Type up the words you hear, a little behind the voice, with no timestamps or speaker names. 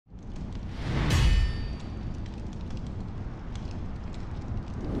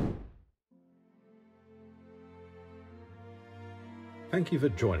Thank you for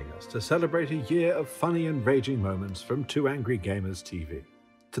joining us to celebrate a year of funny and raging moments from Two Angry Gamers TV.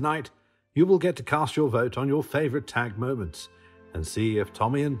 Tonight, you will get to cast your vote on your favourite tag moments and see if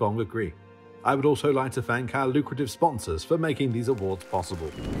Tommy and Bong agree. I would also like to thank our lucrative sponsors for making these awards possible.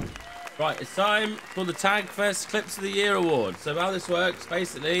 Right, it's time for the Tag Fest Clips of the Year award. So how this works,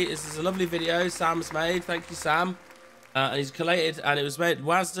 basically, this is a lovely video Sam's made. Thank you, Sam. And he's collated, and it was made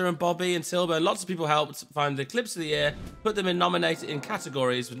Wazda and Bobby and Silver, and lots of people helped find the clips of the year, put them in nominated in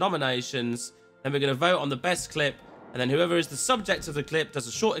categories with nominations. Then we're going to vote on the best clip, and then whoever is the subject of the clip does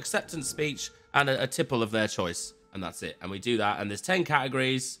a short acceptance speech and a tipple of their choice, and that's it. And we do that, and there's 10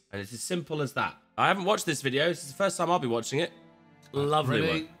 categories, and it's as simple as that. I haven't watched this video. This is the first time I'll be watching it. Lovely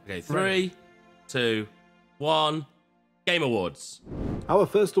work. Okay, 3, 2, 1. Game Awards. Our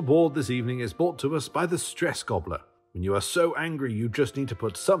first award this evening is brought to us by the Stress Gobbler. When you are so angry, you just need to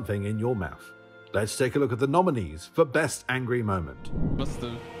put something in your mouth. Let's take a look at the nominees for Best Angry Moment.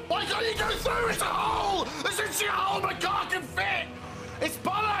 Why can't you go through? It's a hole! There's a hole my car can fit! It's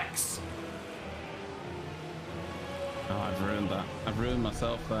bollocks! Oh, I've ruined that. I've ruined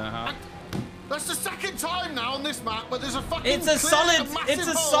myself there, How? That's the second time now on this map where there's a fucking It's a solid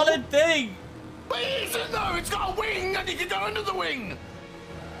thing! But it isn't though! It's got a wing and you can go under the wing!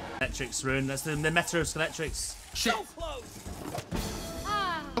 Electrics ruined. That's the meta of Skeletrix. Shit! So close.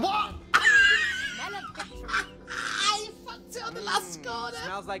 What? I fucked it on the last corner.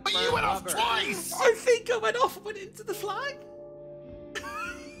 Smells like But you burnt went off rubber. twice! I think I went off and went into the flag.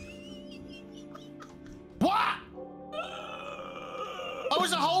 What? I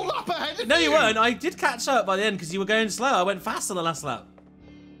was a whole lap ahead of you! No, you weren't. I did catch up by the end because you were going slow. I went fast on the last lap.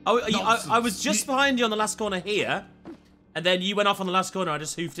 I was just behind you on the last corner here, and then you went off on the last corner. I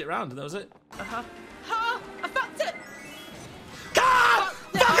just hoofed it round, and that was it. Ha! I fucked it. God!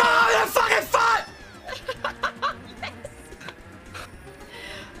 Fuck off! You're fucking fat!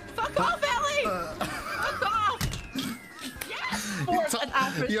 Fuck off, Ellie! Fuck off! Yes! Fourth and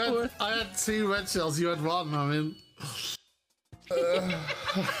average fourth. I had 2 red shells, you had 1, I mean...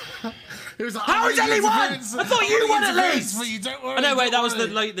 It was like, How is only one? I thought you won at least! But you don't worry, Oh, no, wait, that was the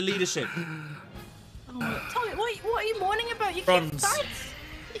worry. leadership. Oh, Tommy, what are you moaning about? You came Bronze. third.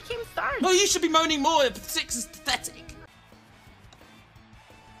 You came third. Well, you should be moaning more. 6 is pathetic.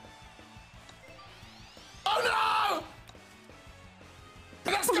 Oh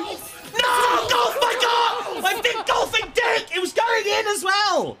no! Let's go! No! Golf, my God! My big golfing dick! It was going in as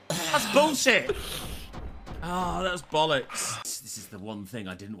well! That's bullshit. Oh, that was bollocks. This is the one thing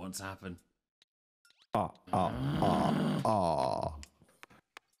I didn't want to happen.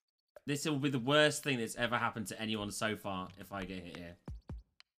 This will be the worst thing that's ever happened to anyone so far if I get hit here.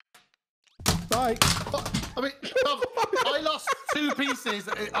 Bye. I mean, I lost 2 pieces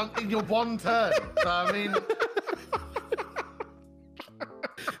in your one turn. So, I mean...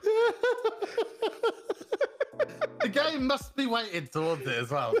 The game must be weighted towards it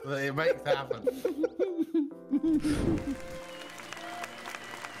as well, so that it makes it happen.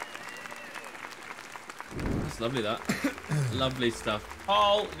 That's lovely, that. Lovely stuff.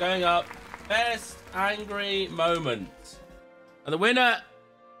 Poll going up. Best angry moment. And the winner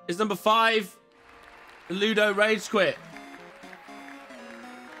is number 5, Ludo Rage Quit.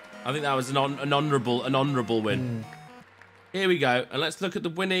 I think that was an honourable win. Here we go. And let's look at the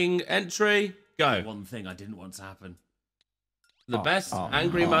winning entry. Go. One thing I didn't want to happen. The best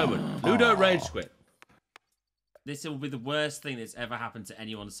angry moment. Ludo Rage Quit. This will be the worst thing that's ever happened to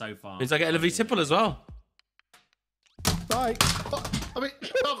anyone so far. Means I get a lovely tipple as well. Bye. I mean,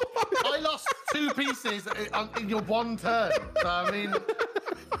 I lost 2 pieces in your one turn. So, I mean...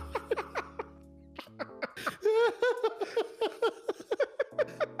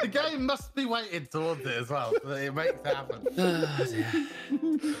 The game must be weighted towards it as well, so that it makes it happen. Oh, dear.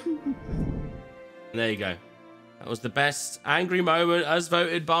 There you go. That was the best angry moment as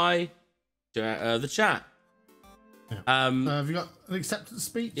voted by the chat. Have you got an acceptance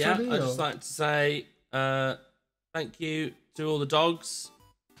speech? Yeah, ready, I'd just like to say thank you to all the dogs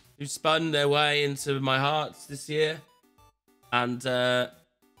who spun their way into my heart this year. And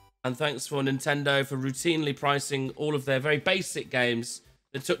thanks for Nintendo for routinely pricing all of their very basic games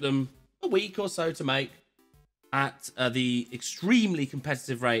that took them a week or so to make at the extremely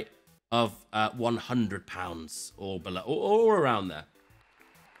competitive rate of £100 or below, or around there.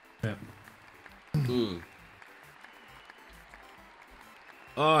 Yeah.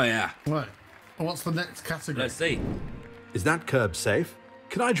 Oh, yeah. Right. What's the next category? Let's see. Is that curb safe?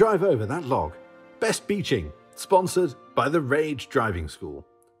 Can I drive over that log? Best Beaching, sponsored by the Rage Driving School.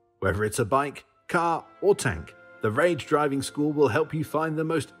 Whether it's a bike, car, or tank, the Rage Driving School will help you find the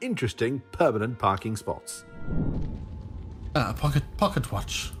most interesting permanent parking spots. Pocket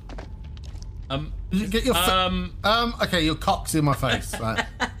watch. Get your okay, your cock's in my face. Right.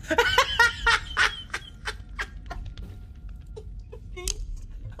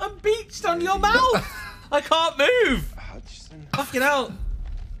 I'm beached on your mouth. I can't move. Fucking hell.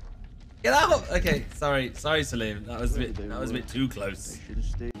 Get out. Okay, sorry, Salim. That was a bit too close.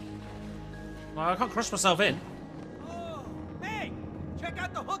 Well, I can't crush myself in. Oh, hey, check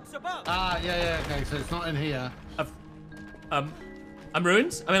out the hooks above. Yeah. Okay, so it's not in here. I'm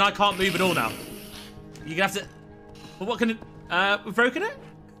ruined. I mean, I can't move at all now. You're gonna have to. Well, what can it? We've broken it.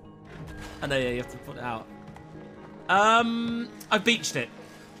 I know. Yeah, you have to put it out. I've beached it.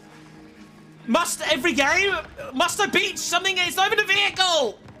 Must every game? Must I beach something? It's not even a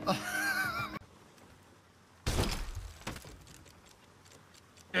vehicle.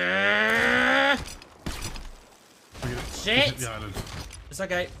 Shit. It's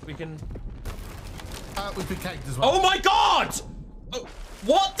okay. We can. We've been caked as well. Oh my god! Oh,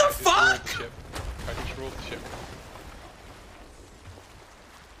 what the fuck? I control the ship.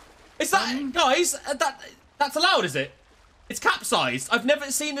 Is that guys? That's allowed, is it? It's capsized. I've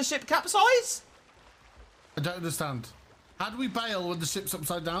never seen the ship capsize. I don't understand. How do we bail when the ship's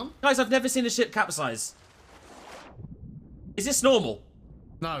upside down? Guys, I've never seen a ship capsize. Is this normal?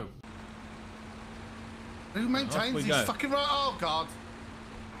 No. Who maintains these fucking right? Oh god.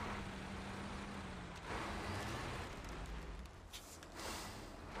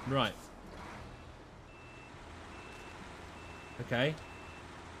 Right. Okay.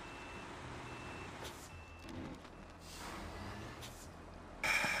 I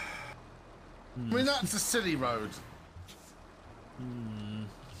mean, that's a silly road.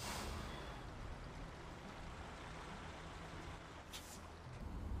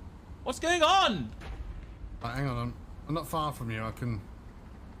 What's going on? Right, hang on. I'm not far from you. I can.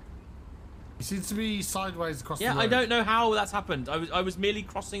 He seems to be sideways across the road. Yeah, I don't know how that's happened. I was merely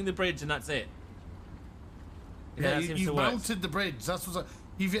crossing the bridge and that's it. Yeah, you've mounted the bridge. That's what.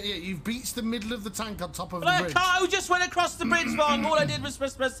 You've beached the middle of the tank on top of the bridge. I just went across the bridge wrong. All I did was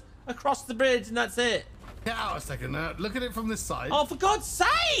press across the bridge and that's it. Get out a second. Look at it from this side. Oh, for God's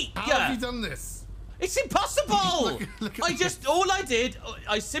sake! How have you done this? It's impossible. look all I did,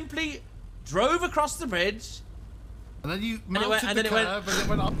 I simply drove across the bridge. And then you mounted the curve and it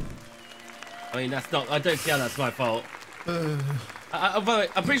went up. I mean, that's not. I don't see how that's my fault. By the way,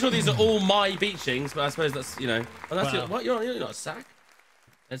 I'm pretty sure these are all my beachings, but I suppose that's Oh, that's what you're not a sack.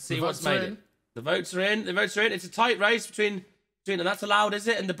 Let's see what's made it. The votes are in. The votes are in. It's a tight race between, and that's allowed, is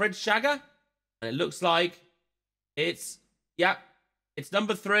it? And the bridge shagger, and it looks like it's it's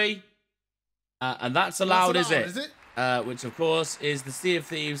number 3, and that's allowed, is it? Which of course is the Sea of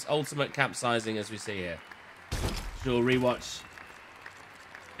Thieves ultimate capsizing, as we see here. We'll rewatch.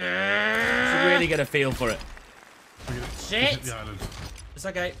 Should really get a feel for it. Shit! It's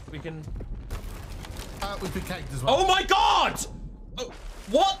okay. We can. We've been caked as well. Oh my god! Oh,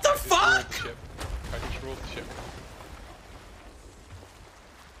 what the fuck? I control the ship.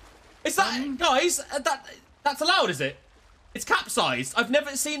 Is that guys? That's allowed, is it? It's capsized. I've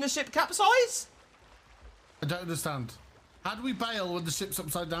never seen the ship capsize. I don't understand. How do we bail when the ship's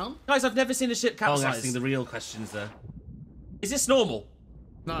upside down? Guys, I've never seen a ship capsize. Asking the real questions there. Is this normal?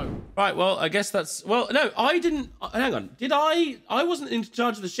 No. Right, well, I guess that's... Well, no, I didn't... Hang on. Did I... I wasn't in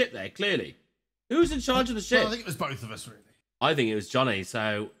charge of the ship there, clearly. Who's in charge of the ship? Well, I think it was both of us, really. I think it was Johnny,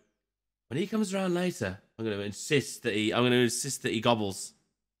 so... When he comes around later, I'm going to insist that he gobbles.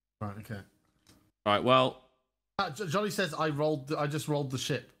 Right, okay. Right, well... Johnny says I just rolled the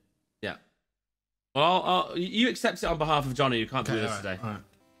ship. Yeah. Well, you accept it on behalf of Johnny, who can't be with us today. All right.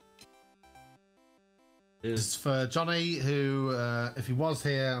 It's for Johnny, who, if he was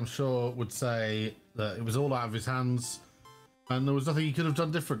here, I'm sure would say that it was all out of his hands and there was nothing he could have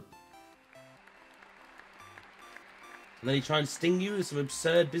done different. And then he tried and sting you with some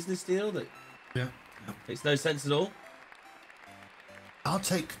absurd business deal that makes no sense at all. I'll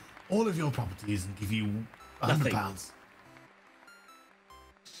take all of your properties and give you £100.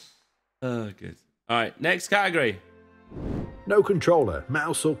 Oh, good. All right, next category. No controller,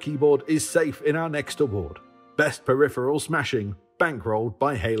 mouse or keyboard is safe in our next award. Best Peripheral Smashing, bankrolled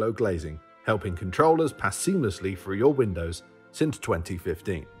by Halo Glazing, helping controllers pass seamlessly through your Windows since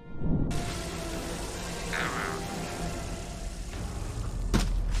 2015.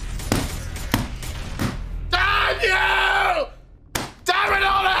 Damn you! Damn it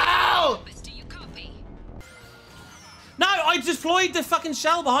all to hell! Do you copy? No, I deployed the fucking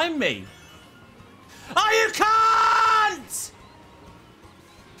shell behind me. Oh, you can't!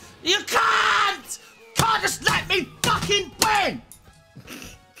 You can't! Can't just let me fucking win!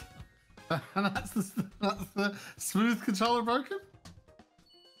 And that's the smooth controller broken?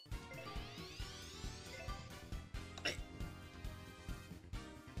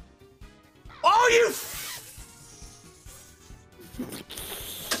 Oh, you!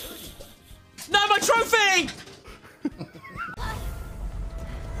 No, my trophy!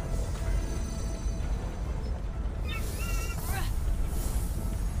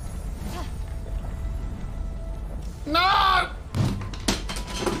 No!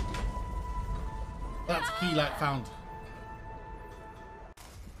 That's key light found.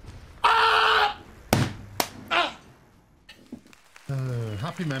 Ah! Ah!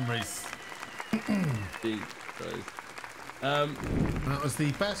 Happy memories. That was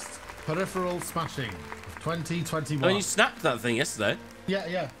the best peripheral smashing of 2021. Oh, you snapped that thing yesterday.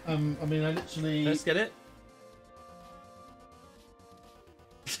 Yeah. I mean, I literally. Let's get it.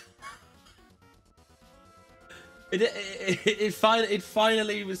 It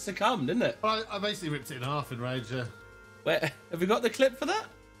finally was succumbed, didn't it? Well, I basically ripped it in half in rage. Wait, have we got the clip for that?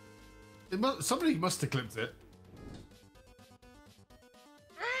 Somebody must have clipped it.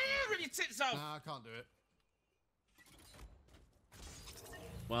 Rip your tits off! Nah, I can't do it.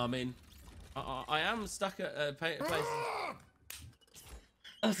 Well, I mean, I am stuck at a place.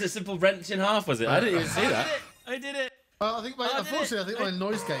 That's a simple wrench in half, was it? I didn't even see that. I did it. Well, I think unfortunately, my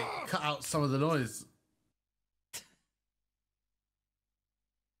noise gate cut out some of the noise.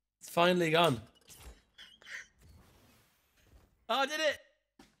 It's finally gone. Oh, I did it.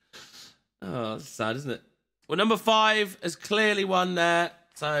 Oh, that's sad, isn't it? Well, number 5 has clearly won there.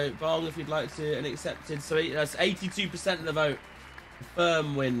 So, Bong, if you'd like to, and accepted. So that's 82% of the vote.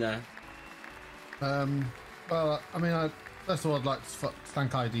 Firm win there. Well, I mean, first of all, I'd like to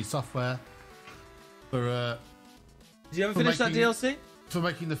thank ID Software for. Did you ever finish that DLC? For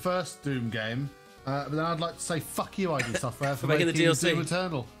making the first Doom game. But then I'd like to say fuck you, ID Software, for making the DLC. Doom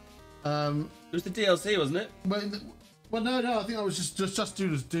Eternal. It was the DLC, wasn't it? Well, no, I think I was just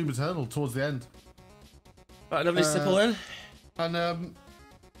doing Doom Eternal towards the end. Right, lovely simple then. And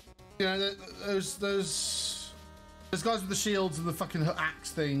you know, those guys with the shields and the fucking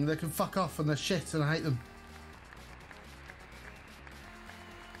axe thing, they can fuck off and they're shit and I hate them.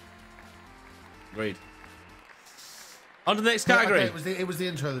 Agreed. On to the next category. Okay, it was the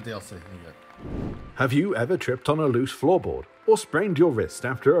intro of the DLC. There you go. Have you ever tripped on a loose floorboard or sprained your wrist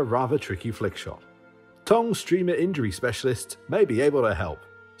after a rather tricky flick shot? Tong's streamer injury specialist may be able to help.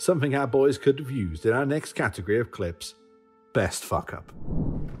 Something our boys could have used in our next category of clips. Best fuck up.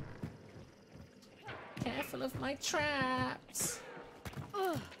 Careful of my traps.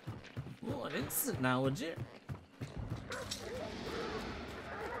 Oh, what instant now, would you?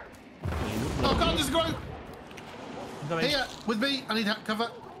 Oh god, there's a groin! Here, with me, I need cover.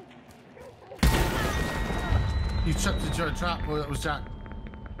 You tripped into a trap, or that was Jack.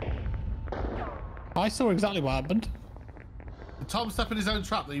 I saw exactly what happened. Did Tom step in his own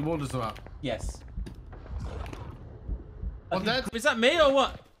trap that he warned us about? Yes. One dead? Is that me or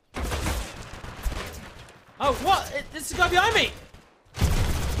what? Oh, what? This is the guy behind me!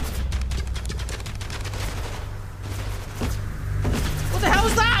 What the hell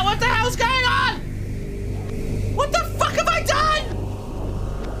is that? What the hell's going on? What the fuck have I done?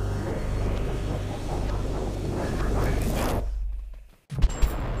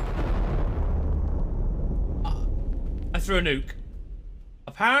 I threw a nuke.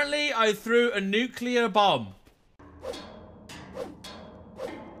 Apparently, I threw a nuclear bomb.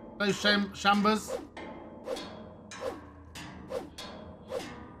 Those shambers.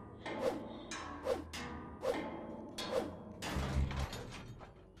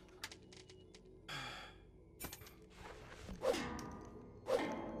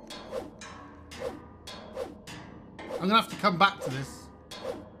 I'm gonna have to come back to this.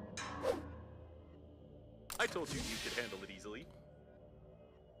 I told you you could handle it easily.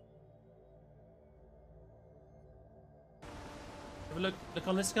 Have a look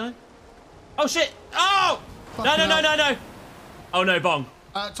on this guy. Oh shit! Oh! No. Oh no, Bong.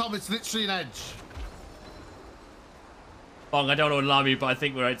 Tom, it's literally an edge. Bong, I don't want to alarm you, but I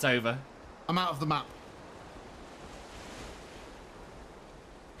think it's over. I'm out of the map.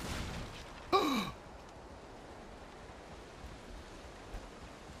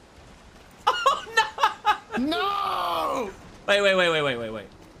 No! Wait.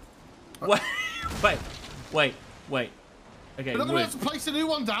 Wait. Okay, We're not going to have to place a new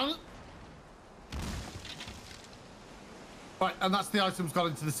one down. Right, and that's the item's gone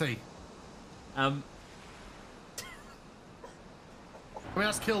into the sea. I mean,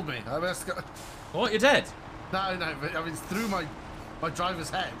 that's killed me. I mean, that's got... What? You're dead? No, but I mean, it's through my driver's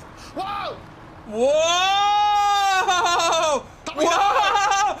head. Whoa! Whoa!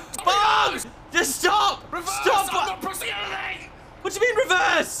 Whoa! Bong! Just stop! Reverse! Stop! I'm not pressing anything! What do you mean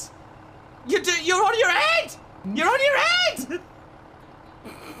reverse? You're on your head! You're on your head!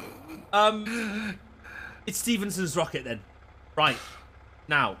 It's Stevenson's rocket then. Right.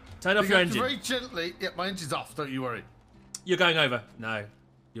 Now, turn off your engine. Very gently. Yeah, my engine's off, don't you worry. You're going over. No.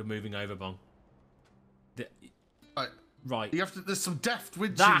 You're moving over, Bong. Right. Right. You have to, there's some deft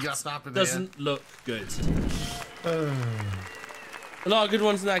winching That you have to happen doesn't look good. A lot of good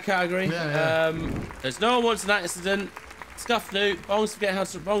ones in that category. Yeah. There's no one wants an accident. Scuff Newt. Bong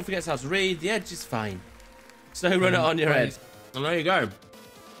forgets how to read. The edge is fine. Snow runner on your head. And there you go.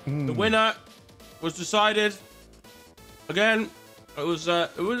 The winner was decided. Again, it was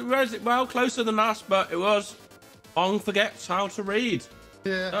well closer than us, but it was Bong forgets how to read.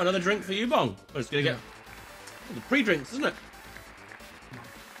 Yeah. Oh, another drink for you, Bong. Oh, it's gonna get the pre-drinks, isn't it?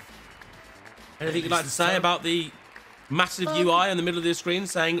 Anything you'd like to say about the massive UI in the middle of the screen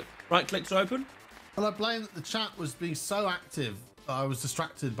saying right click to open? Well, I blame that the chat was being so active that I was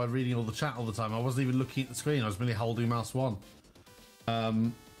distracted by reading all the chat all the time. I wasn't even looking at the screen. I was really holding mouse 1.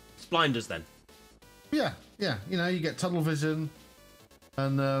 It's blinders then. Yeah. You know, you get tunnel vision,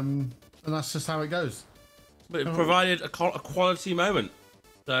 and that's just how it goes. But it provided a quality moment,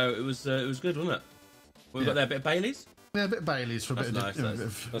 so it was good, wasn't it? We got there a bit of Baileys. Yeah, a bit of Baileys for a bit That's of, nice,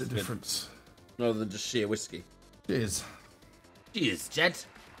 bit that's of good. difference. Rather than just sheer whiskey. Cheers. Cheers, Jed.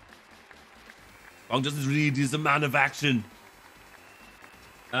 Bong doesn't read, he's a man of action.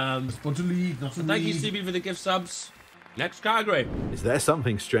 Want to lead, not to Thank you, read. CB, for the gift subs. Next category. Is there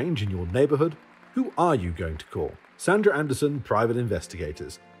something strange in your neighborhood? Who are you going to call? Sandra Anderson, Private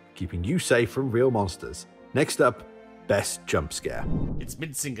Investigators, keeping you safe from real monsters. Next up, Best Jump Scare. It's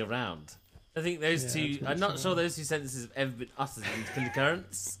mincing around. I think those two, I'm not sure those two sentences have ever been uttered in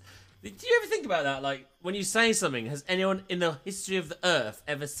concurrence. Do you ever think about that? Like, when you say something, has anyone in the history of the earth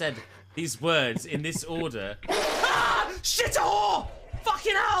ever said these words in this order? Ah! Shit a whore!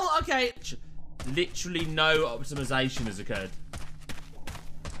 Fucking hell! Okay. Literally no optimization has occurred.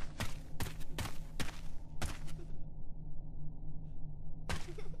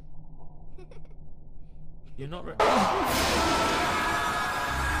 You're not...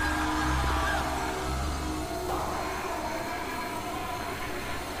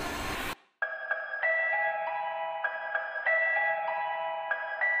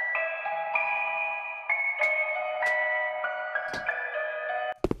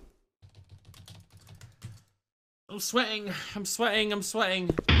 I'm sweating. I'm sweating. I'm sweating.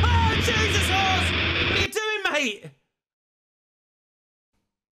 Oh, Jesus, horse! What are you doing, mate?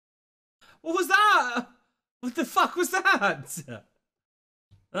 What was that? What the fuck was that?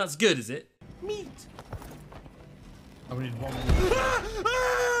 That's good, is it? Meat. I need one more.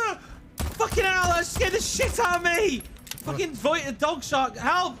 Fucking hell, that scared the shit out of me! Fucking Void dog shark,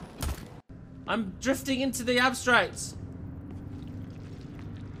 help! I'm drifting into the abstracts.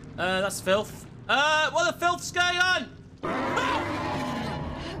 That's filth. What the filth's going on?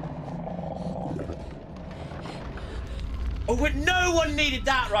 Oh, but no one needed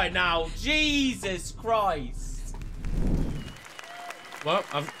that right now. Jesus Christ. Well,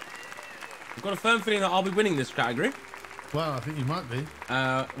 I've got a firm feeling that I'll be winning this category. Well, I think you might be.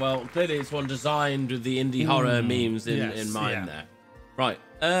 Well, clearly it's one designed with the indie horror memes in mind there. Right.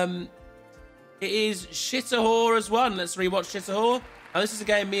 It is Shitahor as one. Let's rewatch Shitahor. This is a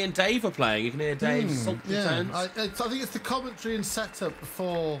game me and Dave are playing. You can hear Dave's sultry tones. I think it's the commentary and setup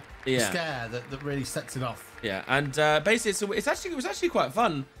before the scare that really sets it off. Yeah, and basically, it was actually quite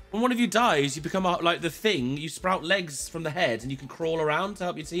fun. When one of you dies, you become like the thing. You sprout legs from the head, and you can crawl around to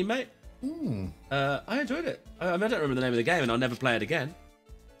help your teammate. I enjoyed it. I don't remember the name of the game, and I'll never play it again.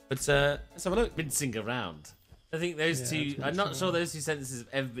 But let's have a look. Mincing around. I think those two. I'm not sure those two sentences have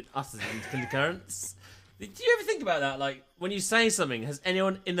ever been uttered in concurrence. Do you ever think about that? Like, when you say something, has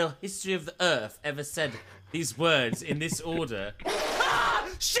anyone in the history of the earth ever said these words in this order? Ah!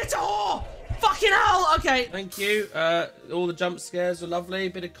 Shit a whore! Fucking hell! Okay, thank you. All the jump scares were lovely.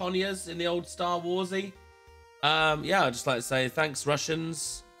 Bit of Conyers in the old Star Warsy. Yeah, I'd just like to say thanks,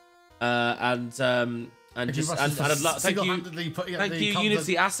 Russians. Thank you,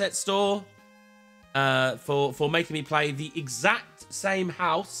 Unity Asset Store, for making me play the exact same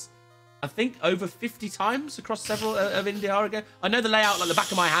house. I think over 50 times across several of indie horror games. I know the layout like the back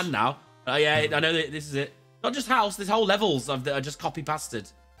of my hand now. Yeah, I know that this is it. Not just house, there's whole levels that I just copy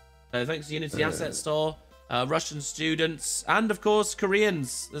pasted. Thanks to Unity Asset Store, Russian students, and of course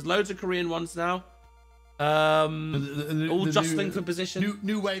Koreans. There's loads of Korean ones now. All jostling for position.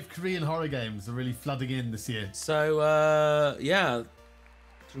 New wave Korean horror games are really flooding in this year. So yeah,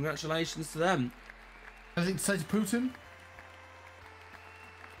 congratulations to them. Anything to say to Putin?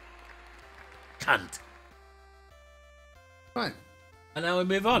 cunt. Right. And now we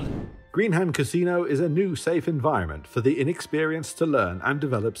move on. Greenhand Casino is a new safe environment for the inexperienced to learn and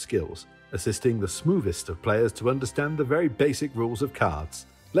develop skills, assisting the smoothest of players to understand the very basic rules of cards.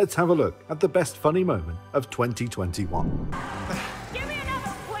 Let's have a look at the best funny moment of 2021. Give me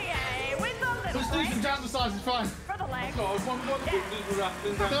another plie with the little Just do some down the sides, it's fine. for the leg. No, it's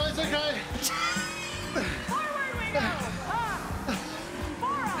okay. Forward we go.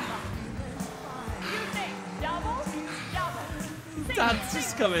 Forearm. You think double? Dad's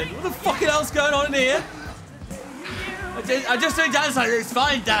just coming. What the fucking hell's going on in here? I'm just doing dance like this. It's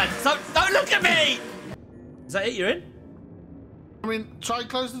fine, Dad. So, don't look at me! Is that it? You're in? I mean, try and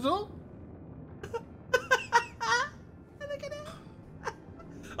close the door.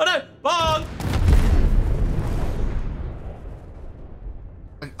 Oh no! Bong!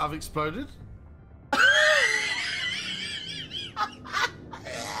 I've exploded. That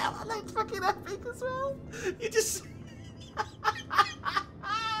looks fucking epic as well. You just...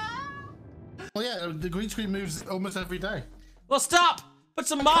 Well, yeah, the green screen moves almost every day. Well, stop! Put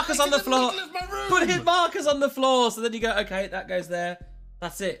some markers on the floor. Middle of my room. Put hit markers on the floor, so then you go, okay, that goes there.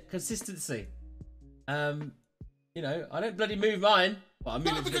 That's it. Consistency. You know, I don't bloody move mine. Well, I'm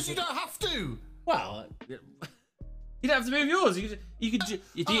No, moving because you don't have to. Well, you don't have to move yours. You could.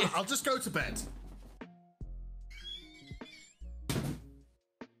 I'll just go to bed.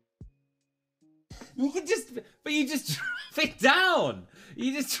 You can just, but you just drop it down.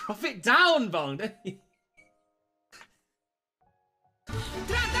 You just drop it down, Bong, don't you?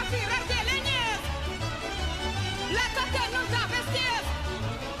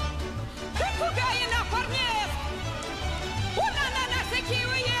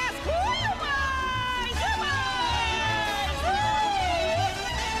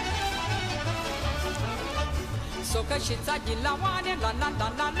 Socășița din la oare, la la la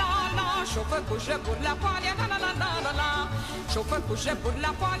la la la. Și-o făcut jeburi la poale, la la la la la la. Și-o făcut jeburi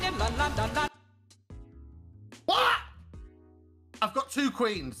la poale, la la la la. What? I've got two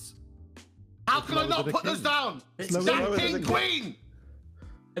queens. How can I not put those down? Jack, King, Queen.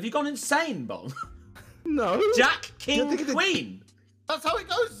 Have you gone insane, Bong? No. Jack, King, Queen. That's how it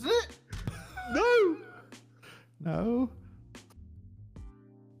goes, isn't it? No. No.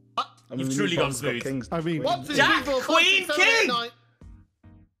 You've truly gone smooth. I mean, 1, 2, Jack, 3, 4, 5, Queen, 6, 7, 8, King. 9.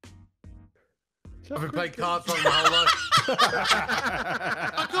 I've been playing cards wrong my whole life.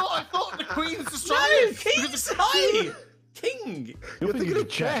 I thought the Queen's the strongest. No, King's high. King. you're thinking of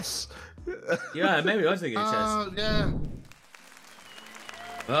chess. Yeah, maybe I was thinking of chess. Yeah.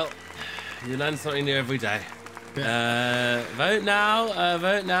 Well, you learn something new every day. Vote now.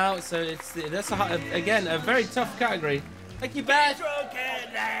 Vote now. So that's again a very tough category. Thank you, Beth.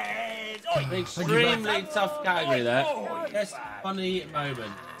 Extremely tough category there. Best funny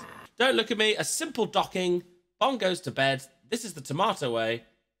moment. Don't look at me. A simple docking. Bong goes to bed. This is the tomato way.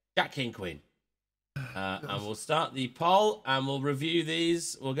 Jack, King, Queen. And we'll start the poll and we'll review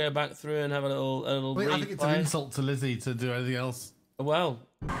these. We'll go back through and have a little I think it's an insult to Lizzie to do anything else. Well,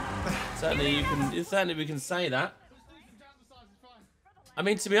 certainly we can say that. I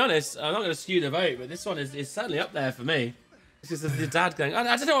mean, to be honest, I'm not going to skew the vote, but this one is certainly up there for me. It's just the dad going,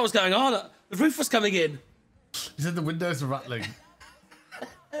 I don't know what was going on. The roof was coming in. He said the windows were rattling.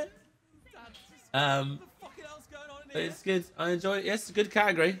 But it's good. I enjoy it. Yes, it's a good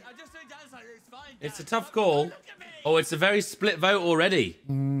category. It's a tough call. Oh, it's a very split vote already.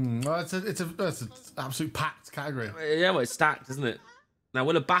 Well, it's an absolute packed category. Yeah, well, it's stacked, isn't it? Now,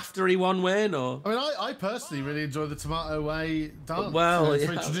 will a BAFTA one win, or? I mean, I personally really enjoy the tomato way dance. Well, it's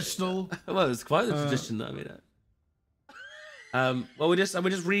yeah. very traditional. Well, it's quite the tradition. I mean, well, we're just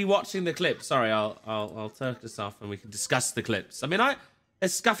rewatching the clip. Sorry, I'll turn this off and we can discuss the clips. I mean,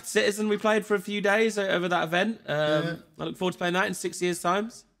 as Scuffed Citizen, we played for a few days over that event. I look forward to playing that in 6 years'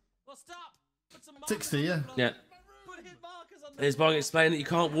 times. 60, yeah. Yeah. There's Bong explaining that you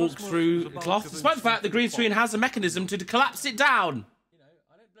can't walk through cloth, despite the fact the green screen has a mechanism to collapse it down,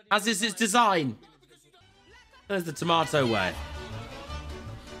 as is its design. There's the tomato way.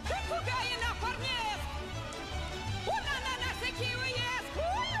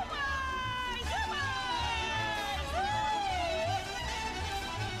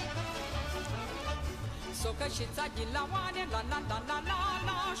 Socășița din la oare, la la la la la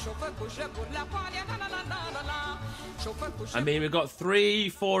la. Și-o făcut jeburi la poale, la la la la la la. Și-o făcut I mean, we've got 3,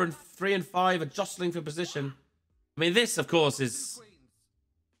 4, and 3 and 5 are jostling for position. I mean, this, of course, is...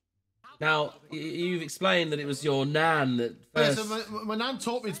 Now, you've explained that it was your nan that first... Yeah, so my nan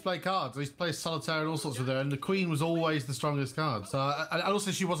taught me to play cards. I used to play solitaire and all sorts with her, and the Queen was always the strongest card. So, and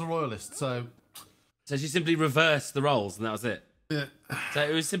also she was a royalist, so... So she simply reversed the roles, and that was it. Yeah. So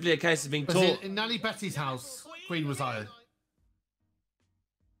it was simply a case of being taught. In Nanny Betty's house, Queen was higher.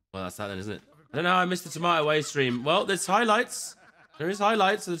 Well, that's that then, isn't it? I don't know how I missed the Tomato Way stream. Well, there's highlights. There is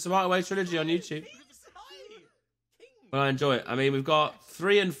highlights of the Tomato Way trilogy on YouTube. Well, I enjoy it. I mean, we've got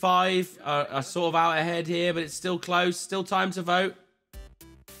 3 and 5 are sort of out ahead here, but it's still close. Still time to vote.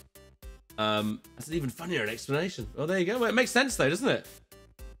 That's an even funnier explanation. Well, there you go. Well, it makes sense, though, doesn't it?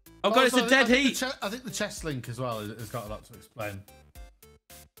 Oh, God, it's a dead heat. I think the chess link as well has got a lot to explain.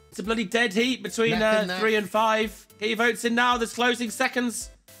 It's a bloody dead heat between 3 and 5. Get your votes in now. There's closing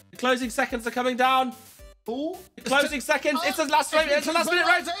seconds. The closing seconds are coming down. Ooh. The closing seconds. It's the last minute. It's the last minute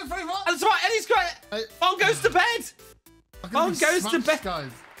race. And that's right. Eddie's great. Bong goes to bed. Bong goes to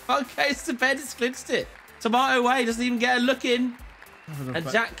bed. Bong goes to bed. It's clinched it. Tomato Way doesn't even get a look in. And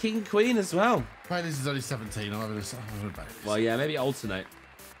Jack King Queen as well. Right, this is only 17. I'm having a bet. Well, yeah, maybe alternate.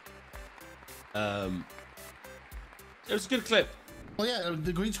 It was a good clip. Well, yeah,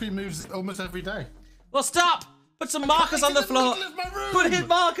 the green screen moves almost every day. Well, stop! Put some markers on the floor. Put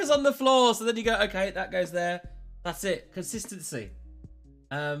markers on the floor, so then you go, okay, that goes there. That's it. Consistency.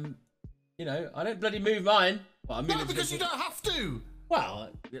 You know, I don't bloody move mine. Well, I'm moving because you don't have to. Well,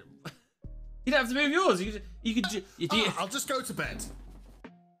 you don't have to move yours. You could. I'll just go to bed.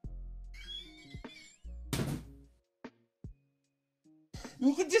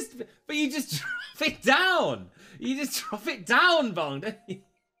 You can just, but you just drop it down. You just drop it down, Bong. Don't you?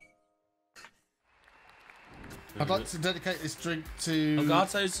 I'd like to dedicate this drink to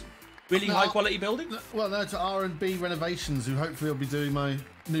Elgato's really high quality building. Well, no, to R&B Renovations, who hopefully will be doing my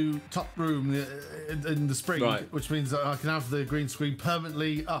new top room in the spring, Right. which means that I can have the green screen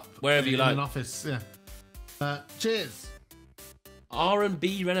permanently up Wherever you like. in an office. Yeah. Cheers.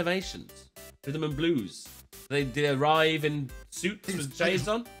 R&B Renovations, Rhythm and Blues. They arrive in suits with shades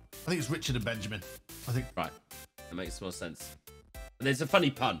on. I think it's Richard and Benjamin. I think. Right. That makes more sense. And there's a funny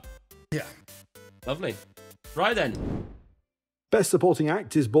pun. Yeah. Lovely. Right then. Best Supporting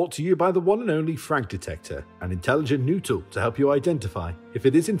Act is brought to you by the one and only Frag Detector, an intelligent new tool to help you identify if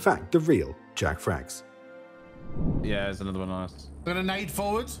it is in fact the real Jack Frags. Yeah, there's another one on us. I'm going to nade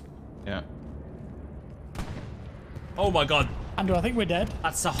forward. Yeah. Oh my God. Andrew, I think we're dead.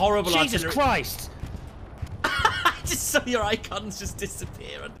 That's a horrible Jesus artillery. Christ! I just saw your icons just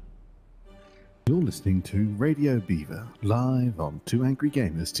disappear. You're listening to Radio Beaver, live on Two Angry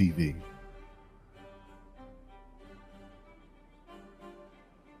Gamers TV.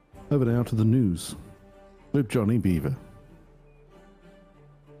 Over now to the news with Johnny Beaver.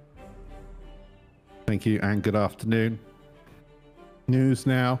 Thank you and good afternoon. News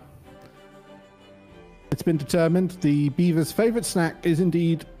now. It's been determined the beaver's favourite snack is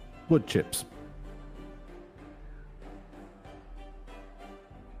indeed wood chips.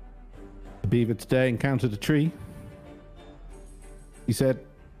 The beaver today encountered a tree. He said,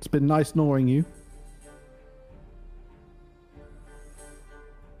 "It's been nice gnawing you."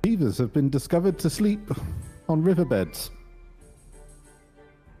 Beavers have been discovered to sleep on riverbeds.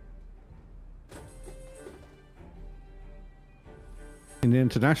 In the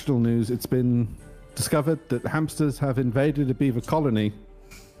international news, it's been discovered that hamsters have invaded a beaver colony.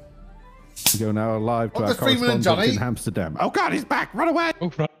 We go now live to our correspondent in Amsterdam. Oh God, he's back! Run away!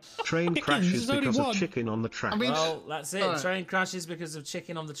 Train crashes because of chicken on the track. Well, that's it. Train crashes because of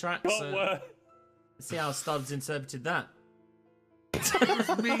chicken on the track. So let's see how Stubbs interpreted that.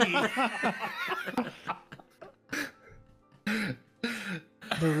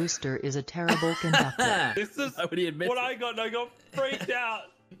 The rooster is a terrible conductor. This is what I got. I got freaked out.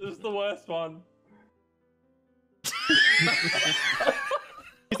 This is the worst one.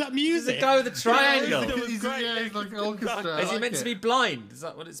 Is that music? Does it go with the triangle? He's like an orchestra. Is he meant to be blind? Is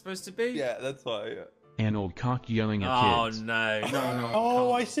that what it's supposed to be? Yeah, that's why. Yeah. An old cock yelling at kids. Oh no!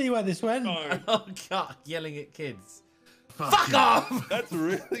 Oh, I see where this went. Oh God, yelling at kids. Fuck off! That's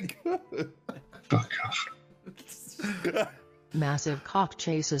really good. Fuck off. Massive cock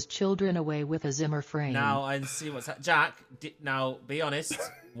chases children away with a Zimmer frame. Now I see what's Jack. Now be honest.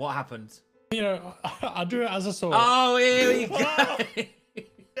 What happened? You know, I'll do it as I saw it. Oh, here we go.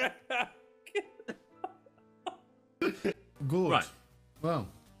 Good. Right. Well.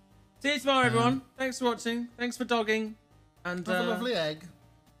 See you tomorrow, everyone. Thanks for watching. Thanks for dogging. And Have a lovely egg.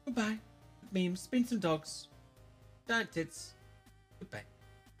 Goodbye. Memes. Been some dogs. Giant tits. Goodbye.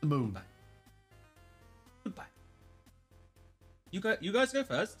 The moon. Goodbye. Goodbye. You guys go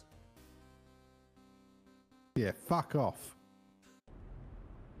first. Yeah, fuck off.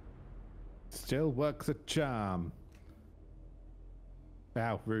 Still works a charm.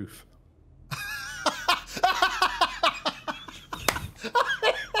 Ow, roof.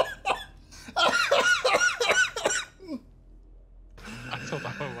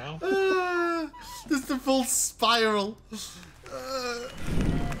 full spiral.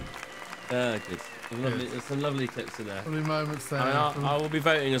 Good. There's some lovely clips in there. Lovely moments there. I will be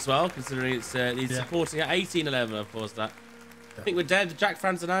voting as well, considering it's he's supporting at 18-11, of course. That. I think we're dead. Jack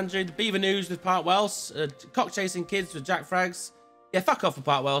Franz and Andrew. The Beaver News with Part Welsh. Cock Chasing Kids with Jack Frags. Yeah, fuck off for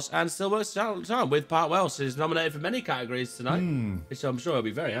Part Welsh. And Still Works Time with Part Welsh. Who's nominated for many categories tonight, which I'm sure he'll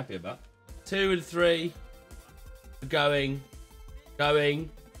be very happy about. 2 and 3. Going. The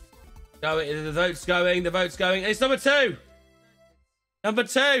vote's going. The vote's going. And it's number 2. Number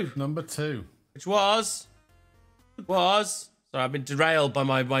 2. Which was. Sorry, I've been derailed by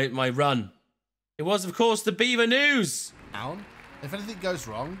my run. It was, of course, the Beaver News. Down. If anything goes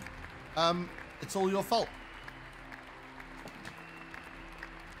wrong, it's all your fault.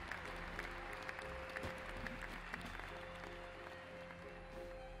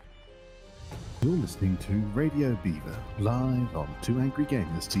 You're listening to Radio Beaver, live on 2 Angry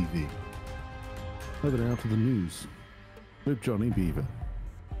Gamers TV. Over now to the news with Johnny Beaver.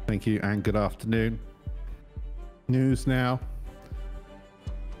 Thank you and good afternoon. News now.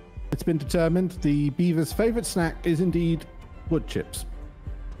 It's been determined the beaver's favourite snack is indeed wood chips.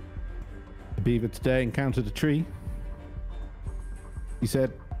 The beaver today encountered a tree. He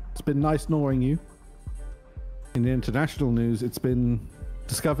said, "It's been nice gnawing you." In the international news, it's been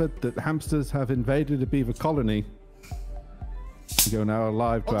discovered that hamsters have invaded a beaver colony. We go now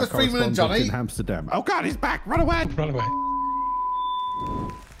live to our correspondent in Amsterdam. Oh God, he's back! Run away! Run away.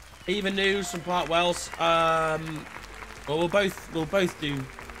 Beaver News from Part Wells. Well, we'll both do.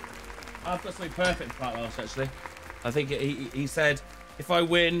 I've got something perfect for Part Welsh actually. I think he said, if I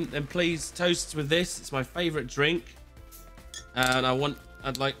win, then please toast with this. It's my favourite drink, and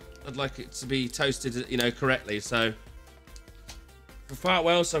I'd like it to be toasted, you know, correctly. So for Part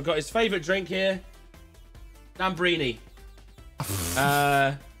Welsh, I've got his favourite drink here, Lambrini.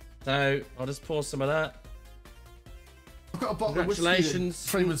 So I'll just pour some of that. I've got a bottle of whiskey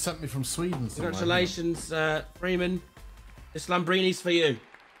Freeman sent me from Sweden. Congratulations, Freeman. This Lambrini's for you.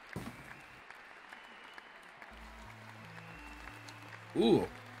 Ooh.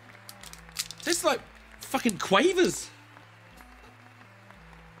 Tastes like fucking quavers.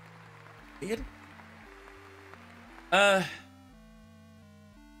 Weird. Right.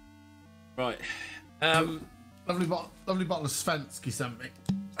 Lovely bottle of Svensky sent me.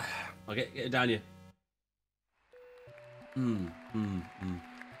 I'll get it down here. Ooh.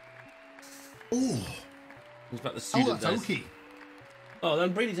 It's about the student that's days. oaky. Oh,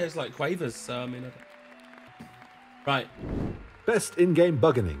 then really tastes like quavers. So I mean, right. Best in-game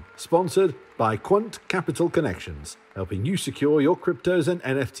buggening, sponsored by Quant Capital Connections, helping you secure your cryptos and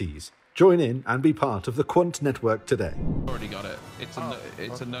NFTs. Join in and be part of the Quant network today. Already got it.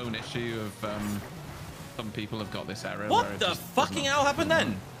 It's a known issue of some people have got this error. What the fucking hell happened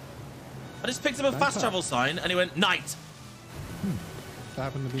then? I just picked up a fast travel sign and it went night. That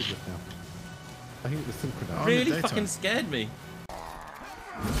happened to me just now. I think it was synchronized. Really fucking scared me.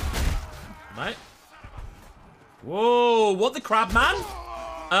 Mate. Whoa, what the crab man?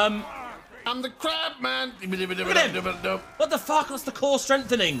 I'm the crab man. Look at him. What the fuck? What's the core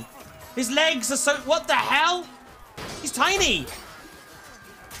strengthening? His legs are so... What the hell? He's tiny.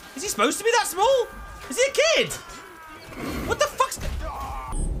 Is he supposed to be that small? Is he a kid? What the fuck's...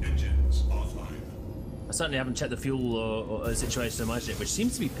 I certainly haven't checked the fuel or situation in my ship, which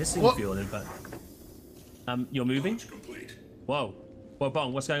seems to be pissing fuel, in fact. You're moving? Whoa. Whoa,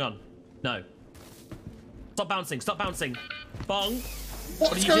 Bong, what's going on? No. Stop bouncing, stop bouncing. Bong.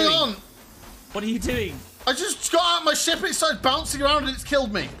 What's going on? What are you doing? I just got out of my ship, it started bouncing around and it's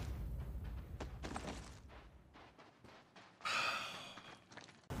killed me.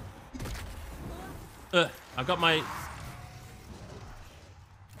 I've got my...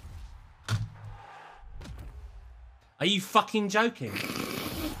 Are you fucking joking?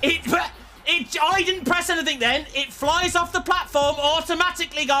 I didn't press anything then. It flies off the platform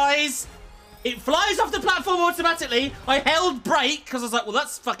automatically, guys. It flies off the platform automatically. I held brake because I was like, well,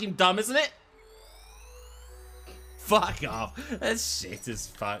 that's fucking dumb, isn't it? Fuck off. That's shit as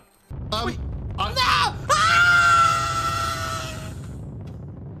fuck. Wait. No! Ah!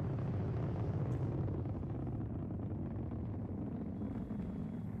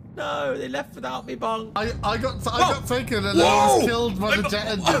 No, they left without me, Bong. I got taken and I was killed by the jet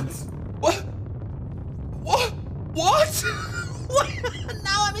engines. What?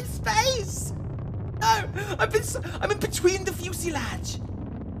 Now I'm in space. No, I'm in between the fuselage.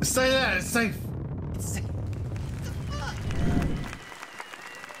 Stay there, it's safe. It's safe.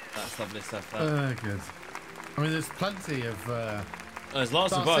 That's lovely stuff. Good. I mean, there's plenty of. There's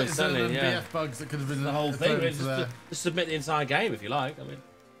lots of bugs, certainly. Yeah. BF bugs that could have been the whole thing. Just submit the entire game if you like. I mean,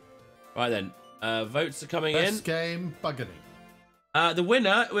 right then. Votes are coming Best game, Buggery. in. The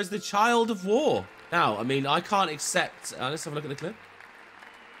winner was the Child of War. Now, I mean, I can't accept... let's have a look at the clip.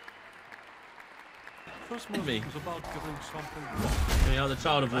 First movie was about giving something. Yeah, the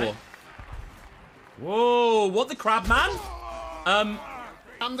Child of War. Whoa, what the crab man?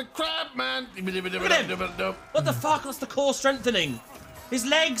 I'm the crab man. Look at him. What the fuck? That's the core strengthening. His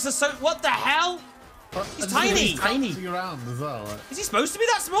legs are so... What the hell? He's tiny. He's tiny. Around as well, like. Is he supposed to be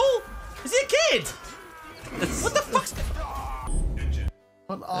that small? Is he a kid? What the fuck's...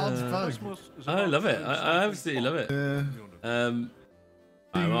 What odd bug. I love it. I absolutely love it. I'm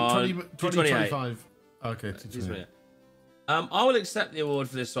on 228. Okay, 228. I will accept the award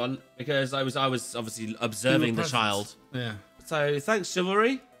for this one because I was obviously observing the child. Yeah. So thanks,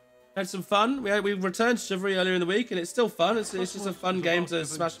 Chivalry. Had some fun. We returned to Chivalry earlier in the week, and it's still fun. It's just a fun game to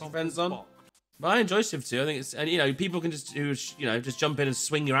smash your friends on. But I enjoy Civ 2. I think it's, and you know, people can just just jump in and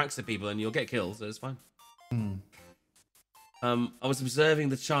swing your axe at people, and you'll get killed. So it's fine. I was observing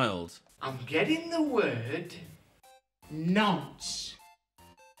the child. I'm getting the word nonce.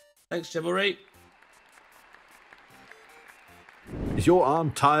 Thanks, Chivalry. Is your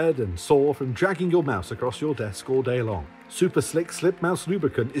arm tired and sore from dragging your mouse across your desk all day long? Super Slick Slip Mouse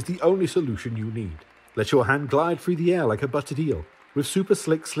Lubricant is the only solution you need. Let your hand glide through the air like a buttered eel with Super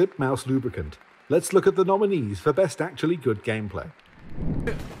Slick Slip Mouse Lubricant. Let's look at the nominees for Best Actually Good Gameplay.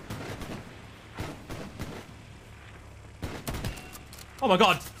 Oh my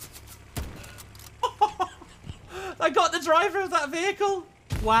god! I got the driver of that vehicle.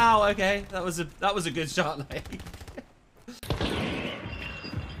 Wow. Okay, that was a good shot, like.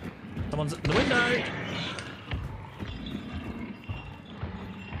 Someone's at the window.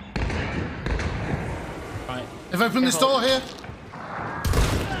 Right. They've opened this door here.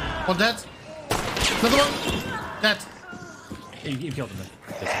 One dead. Another one. Dead. You killed him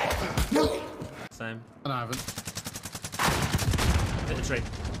then. Same. And I haven't. Hit the tree.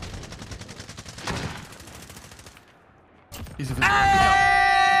 He's a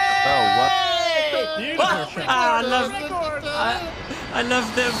I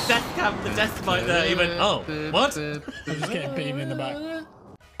love the death cam, the death fight there. He went, oh, what? I'm just getting beaten in the back.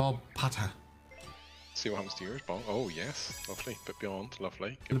 Bob Patter. See what happens to yours, Bong. Oh, yes. Lovely. Bit beyond.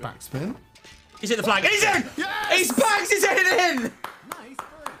 Lovely. In the backspin. He's hit the flag. He's in! Yes! He's back! He's heading in!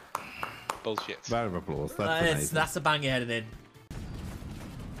 Bullshit. Round of applause. That's amazing. That's a bang you're heading in.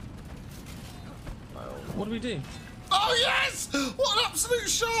 What do we do? Oh, yes! What an absolute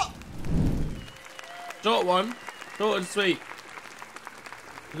shot! Short one. Short and sweet.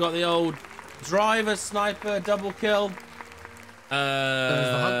 We got the old driver sniper double kill.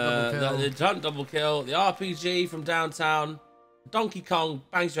 The hunt double kill. The RPG from downtown. Donkey Kong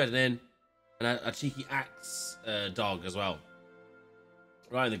bangs your head in. And a cheeky axe dog as well.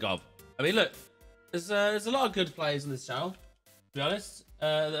 Right in the gob. I mean, look. There's a lot of good players in this channel. To be honest,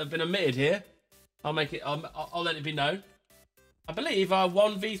 that have been omitted here. I'll make it. I'll let it be known. I believe I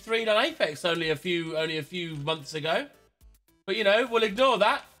 1v3'd on Apex only a few months ago. But you know, we'll ignore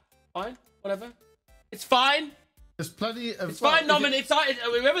that. Fine, whatever. It's fine. There's plenty of. It's fine. Remember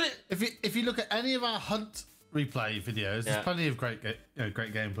that. If you look at any of our hunt replay videos, there's plenty of great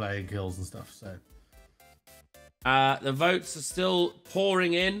gameplay and kills and stuff. So. The votes are still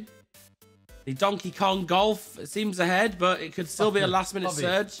pouring in. The Donkey Kong Golf seems ahead, but it could still be a last-minute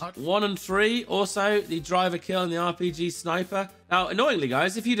surge. 1 and 3. Also, the driver kill and the RPG sniper. Now, annoyingly,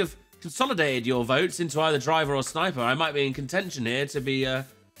 guys, if you'd have consolidated your votes into either driver or sniper, I might be in contention here to be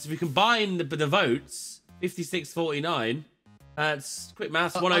combine the votes. 56-49. That's quick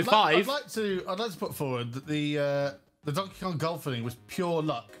maths. 105. I'd like to put forward that the Donkey Kong Golf thing was pure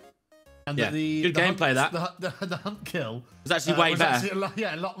luck. And yeah, good gameplay. The hunt kill was actually way better. Actually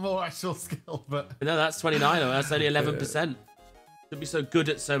a lot more actual skill, but no, that's 29. That's only 11%. Should be so good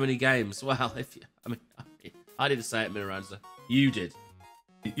at so many games. Well, I didn't say it, Miranza. You did.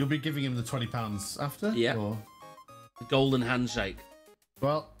 You'll be giving him the £20 after. Yeah. Or? The golden handshake.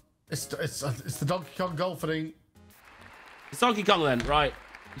 Well, it's the Donkey Kong Golf thing. It's Donkey Kong then, right?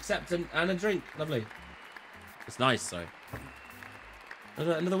 Accept and a drink. Lovely. It's nice, so.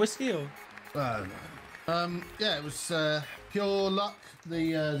 Another whiskey or? Yeah, it was pure luck.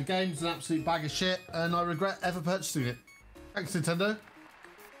 The game's an absolute bag of shit, and I regret ever purchasing it. Thanks, Nintendo.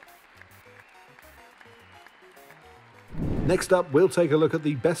 Next up, we'll take a look at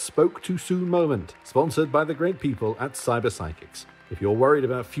the Best Spoke Too Soon moment, sponsored by the great people at Cyber Psychics. If you're worried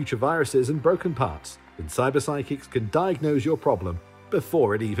about future viruses and broken parts, then Cyber Psychics can diagnose your problem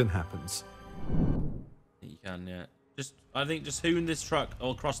before it even happens. You can, yeah. I think just hoon this truck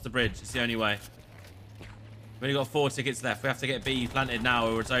or cross the bridge. It's the only way. We've only got 4 tickets left. We have to get B planted now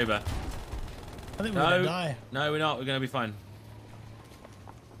or it's over. I think we're gonna die. No, we're not. We're gonna be fine.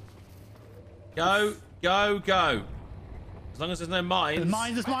 Go, go, go. As long as there's no mines. There's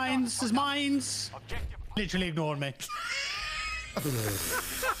mines, there's mines, there's mines. Literally ignored me. I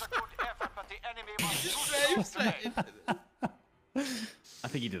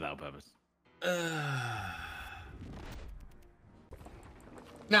think he did that on purpose.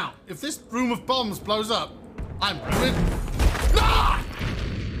 Now, if this room of bombs blows up, I'm ruined. Ah!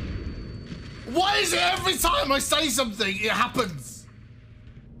 Why is it every time I say something, it happens?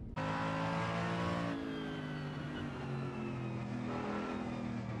 I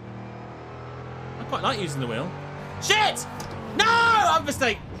quite like using the wheel. Shit! No! I'm a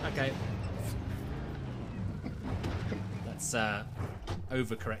mistake. Okay. That's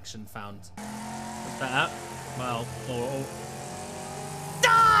overcorrection found. What's that? Well, or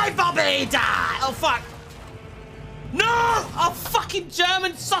die, Bobby! Die! Oh fuck! No! Oh fucking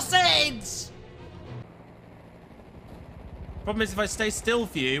German sausage! Problem is, if I stay still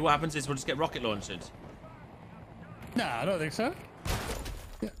for you, what happens is we'll just get rocket launched. No, I don't think so.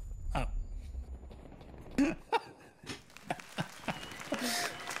 Yeah. Oh. I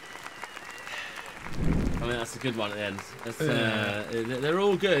mean, that's a good one at the end. That's, they're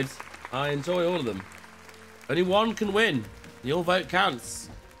all good. I enjoy all of them. Only one can win. Your vote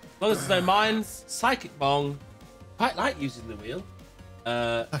counts. As long as there's no mines, Psychic Bong. Quite like using the wheel.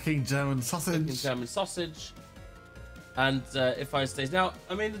 Fucking German sausage. Fucking German sausage. And if I stay now,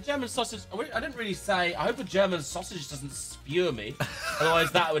 I mean the German sausage. I didn't really say. I hope a German sausage doesn't spew me. Otherwise,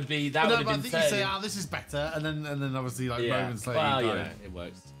 that would be that would have been. I think you say, "Oh, this is better," and then obviously like moments later. Well, you know, it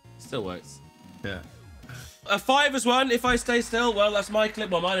works. Still works. Yeah. A 5 as one. If I stay still, well, that's my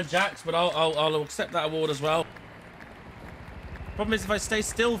clip. Well, mine and Jack's, but I'll accept that award as well. Problem is, if I stay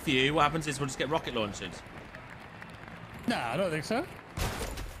still for you, what happens is we'll just get rocket launched. No, I don't think so.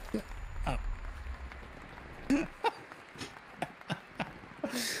 Yeah. Oh.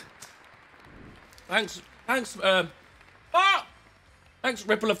 Thanks, thanks,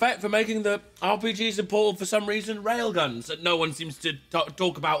 Ripple Effect, for making the RPGs important for some reason railguns that no one seems to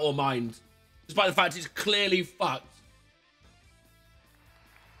talk about or mind, despite the fact it's clearly fucked.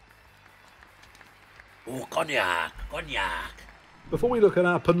 Oh, cognac, cognac. Before we look at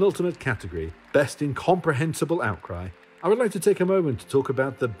our penultimate category, Best Incomprehensible Outcry, I would like to take a moment to talk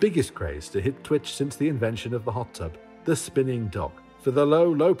about the biggest craze to hit Twitch since the invention of the hot tub, the spinning dog. For the low,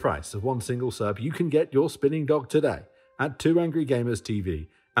 low price of one single sub, you can get your spinning dog today at 2 Angry Gamers TV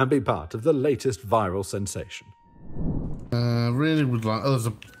and be part of the latest viral sensation. Really would like... Oh, there's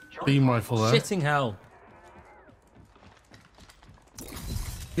a beam rifle there. Shitting hell.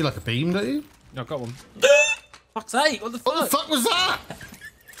 You like a beam, don't you? No, I've got one. Fuck's sake, what the fuck? What the fuck was that?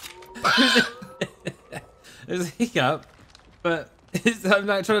 It was a hiccup, but I'm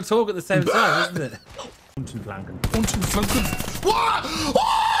like trying to talk at the same time, isn't it? What?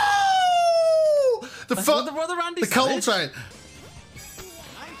 Oh! The coal train.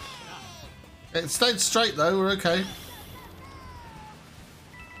 It stayed straight though. We're okay.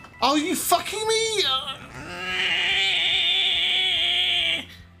 Oh, you fucking me!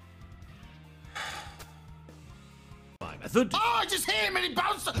 My method. Oh, I just hit him and he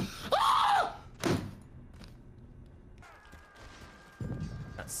bounced. Oh!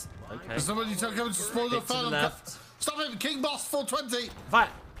 That's okay. Is somebody coming to spoil the fun? Left. Stop him, King Boss 420. Fight.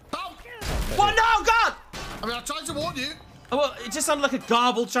 Stop. What? No, God! I mean, I tried to warn you. Oh, well, it just sounded like a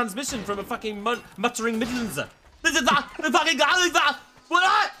garbled transmission from a fucking muttering Midlandser. This is that. The fucking guy like that.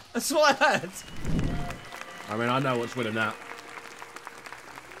 What? That's what I heard. I mean, I know what's winning that.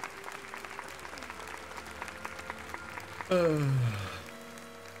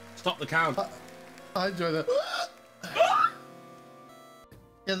 Stop the count. I enjoy that.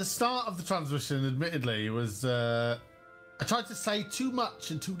 Yeah, the start of the transmission, admittedly, was I tried to say too much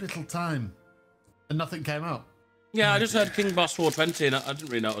in too little time, and nothing came out. Yeah, I just heard King Boss 420, and I didn't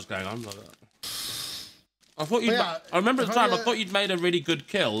really know what was going on. I thought you. Yeah, I remember at the time. I thought you'd made a really good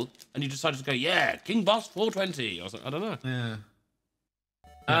kill, and you decided to go, "Yeah, King Boss 420." I was like, I don't know.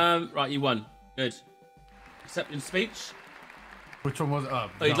 Yeah. Right, you won. Good. Acceptance speech. Which one was it? Oh,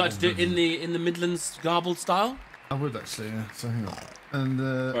 you'd like to do it in the Midlands garbled style? I would actually. Yeah. So hang on. And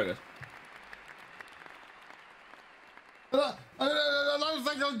very good. I was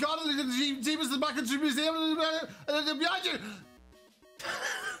like, oh God, the Jeebus the back into the museum and behind you.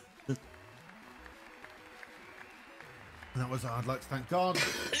 That was, I'd like to thank God,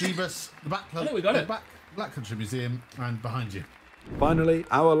 Jeebus, the back club, we got it. Black Country Museum, and behind you. Finally,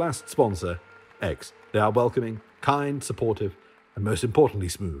 our last sponsor, Eggs. They are welcoming, kind, supportive, and most importantly,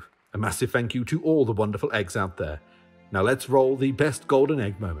 smooth. A massive thank you to all the wonderful eggs out there. Now let's roll the best golden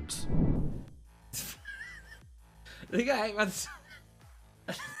egg moments. The thing I hate about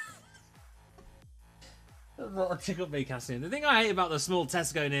what tickled me, Cassian. The thing I hate about the small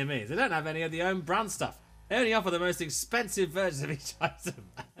Tesco near me is they don't have any of the own brand stuff. They only offer the most expensive versions of each item.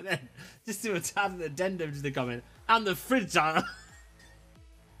 And then just to add an addendum to the comment, and the fragile.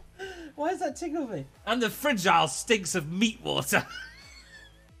 Why does that tickle me? And the fragile stinks of meat water.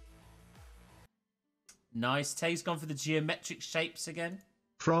 Nice. Tay's gone for the geometric shapes again.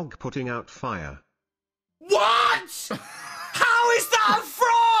 Frog putting out fire. What? How is that a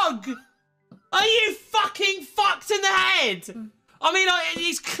frog? Are you fucking fucked in the head? I mean,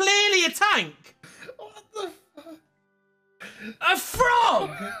 he's clearly a tank. What the fuck? A frog?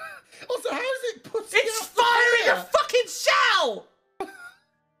 Also, how is it putting It's out firing fire? a fucking shell!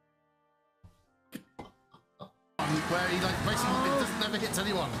 Where he like basically it just never hits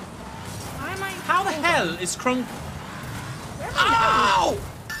anyone. Why am I? How the hell is Crunk? Ow!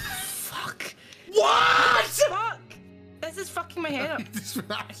 Fuck! What? Fuck! This is fucking my head up. This was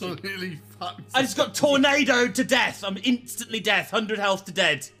absolutely fucked. I just got tornadoed to death. I'm instantly death. 100 health to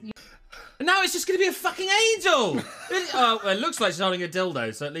dead. And now it's just going to be a fucking angel. Oh, well, it looks like she's holding a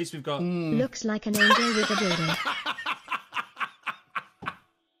dildo, so at least we've got. Looks like an angel with a dildo.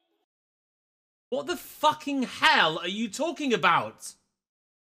 What the fucking hell are you talking about?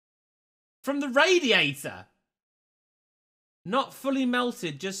 From the radiator. Not fully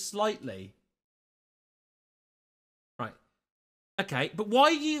melted, just slightly. Right. Okay, but why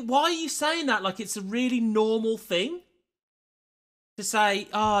are you saying that like it's a really normal thing? To say,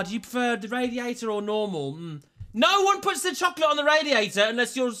 oh, do you prefer the radiator or normal? No one puts the chocolate on the radiator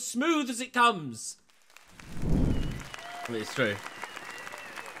unless you're smooth as it comes. I mean, it's true.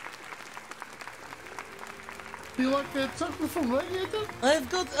 Do you like the chocolate from Radiator? I've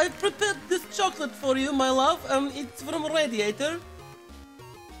prepared this chocolate for you, my love. It's from Radiator.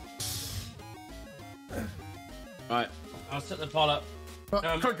 Right, I'll set the poll up.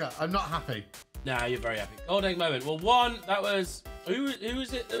 Crunker, I'm not happy. Nah, you're very happy. Golden egg moment. Well, one, that was... Who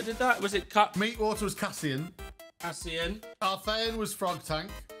was it that did that? Was it Cut? Meatwater was Cassian. Cassian. Arthayan was Frog Tank.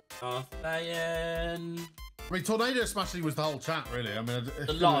 Arthayan. I mean, Tornado Smashing was the whole chat, really. I mean...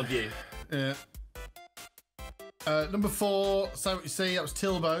 A lot of you. Yeah. Number 4, so what you see, that was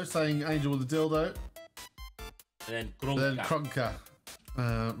Tilbo saying Angel with a dildo. And then Crunker.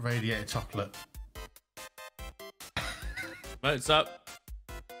 Radiator chocolate. Votes up.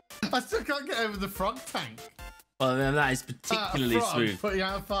 I still can't get over the Frog Tank. Well, then that is particularly smooth. Putting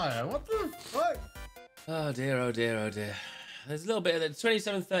out a fire. What the fuck? Oh dear, oh dear, oh dear. There's a little bit of the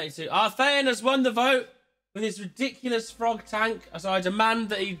 27-32. Arthayan has won the vote with his ridiculous frog tank. So I demand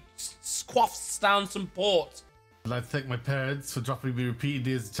that he quaffs down some port. I'd like to thank my parents for dropping me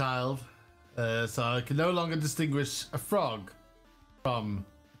repeatedly as a child, so I can no longer distinguish a frog from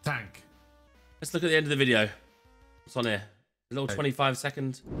a tank. Let's look at the end of the video. What's on here? A little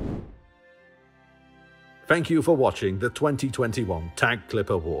 25-second. Thank you for watching the 2021 Tag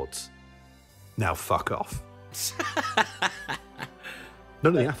Clip Awards. Now fuck off.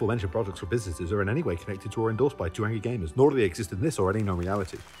 None of the aforementioned products or businesses are in any way connected to or endorsed by Two Angry Gamers, nor do they exist in this or any known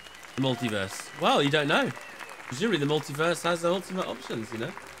reality. The multiverse. Well, you don't know. Presumably the multiverse has the ultimate options, you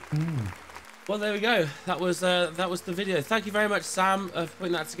know? Well, there we go. That was the video. Thank you very much, Sam, for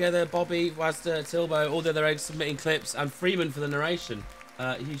putting that together. Bobby, Wazda, Tilbo, all the other eggs submitting clips, and Freeman for the narration.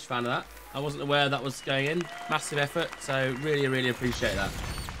 Huge fan of that. I wasn't aware that was going in. Massive effort, so really, really appreciate that.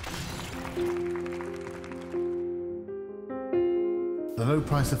 The low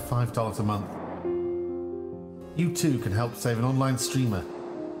price of $5 a month. You too can help save an online streamer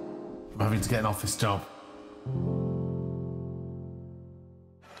from having to get an office job.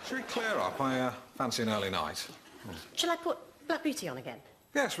 Should we clear up? I fancy an early night. Shall I put Black Beauty on again?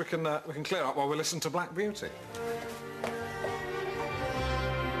 Yes, we can clear up while we listen to Black Beauty.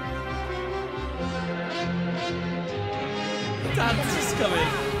 Dance is coming.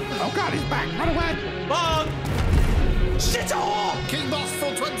 Oh god, he's back. Run away. Bong! Shit all! King Boss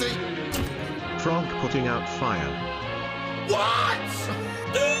 420! Frog putting out fire. What?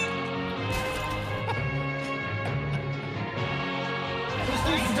 Let's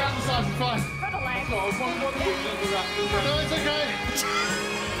do some dance size and fun. No, it's okay.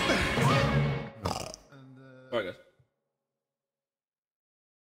 Alright, guys.